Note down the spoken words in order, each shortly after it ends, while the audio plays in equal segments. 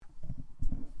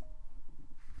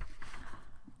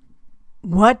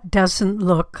What doesn't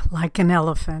look like an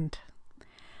elephant?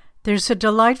 There's a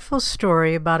delightful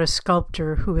story about a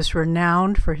sculptor who is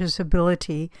renowned for his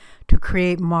ability to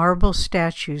create marble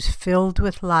statues filled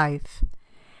with life.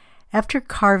 After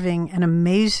carving an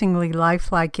amazingly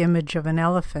lifelike image of an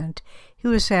elephant, he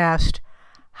was asked,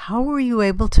 "How were you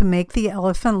able to make the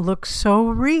elephant look so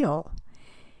real?"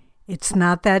 "It's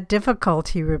not that difficult,"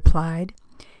 he replied.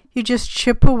 "You just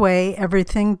chip away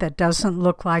everything that doesn't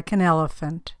look like an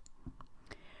elephant."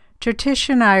 Jyotish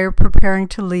and I are preparing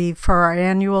to leave for our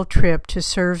annual trip to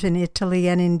serve in Italy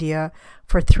and India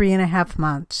for 3.5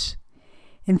 months.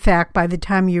 In fact, by the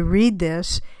time you read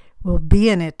this, we'll be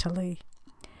in Italy.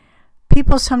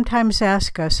 People sometimes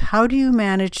ask us, how do you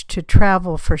manage to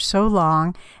travel for so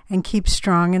long and keep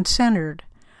strong and centered?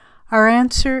 Our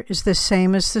answer is the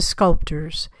same as the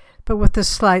sculptors, but with a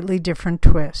slightly different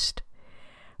twist.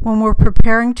 When we're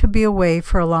preparing to be away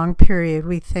for a long period,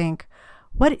 we think,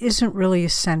 what isn't really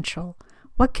essential?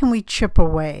 What can we chip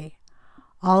away?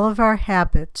 All of our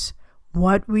habits,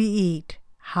 what we eat,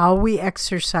 how we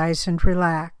exercise and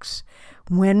relax,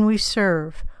 when we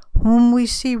serve, whom we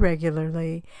see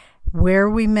regularly, where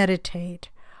we meditate,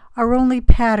 are only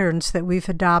patterns that we've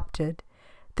adopted.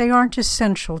 They aren't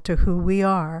essential to who we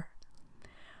are.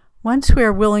 Once we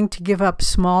are willing to give up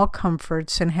small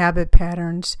comforts and habit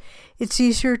patterns, it's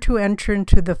easier to enter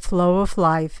into the flow of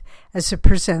life as it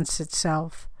presents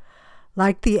itself.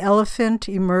 Like the elephant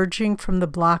emerging from the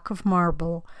block of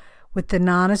marble, with the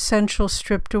non-essential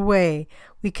stripped away,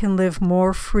 we can live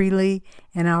more freely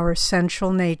in our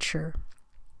essential nature.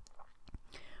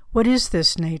 What is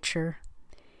this nature?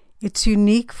 It's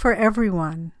unique for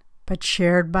everyone, but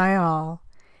shared by all.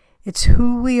 It's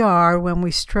who we are when we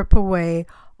strip away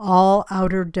all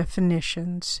outer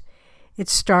definitions. It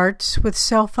starts with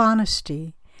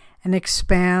self-honesty and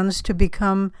expands to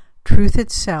become truth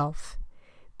itself,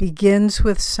 begins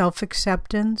with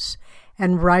self-acceptance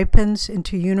and ripens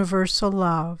into universal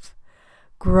love,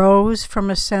 grows from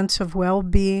a sense of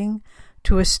well-being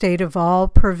to a state of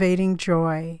all-pervading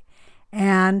joy,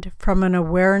 and from an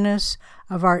awareness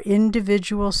of our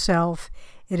individual self,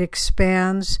 it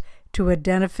expands to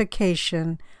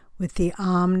identification with the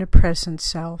omnipresent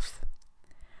self.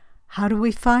 How do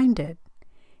we find it?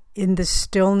 In the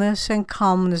stillness and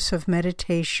calmness of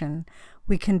meditation,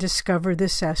 we can discover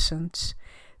this essence.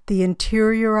 The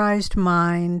interiorized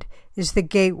mind is the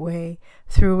gateway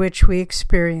through which we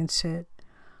experience it.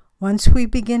 Once we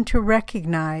begin to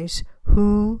recognize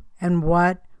who and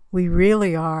what we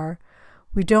really are,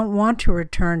 we don't want to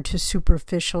return to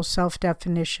superficial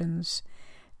self-definitions.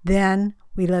 Then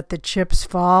we let the chips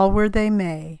fall where they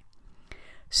may.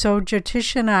 So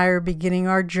Jyotish and I are beginning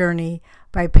our journey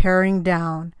by paring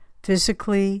down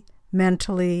physically,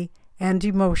 mentally, and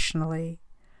emotionally.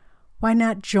 Why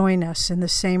not join us in the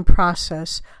same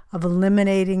process of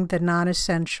eliminating the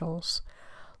non-essentials?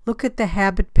 Look at the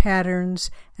habit patterns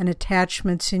and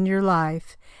attachments in your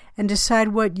life and decide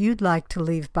what you'd like to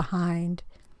leave behind.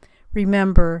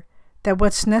 Remember that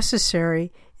what's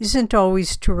necessary isn't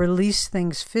always to release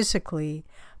things physically,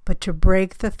 but to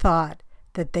break the thought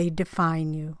that they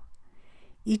define you.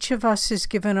 Each of us is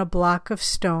given a block of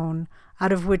stone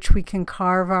out of which we can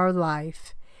carve our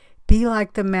life. Be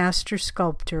like the master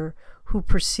sculptor who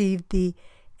perceived the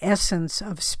essence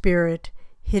of spirit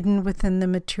hidden within the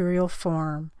material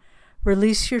form.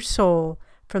 Release your soul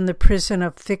from the prison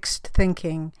of fixed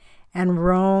thinking and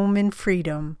roam in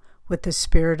freedom with the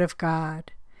Spirit of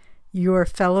God. Your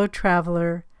fellow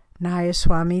traveler,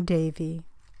 Nayaswami Devi.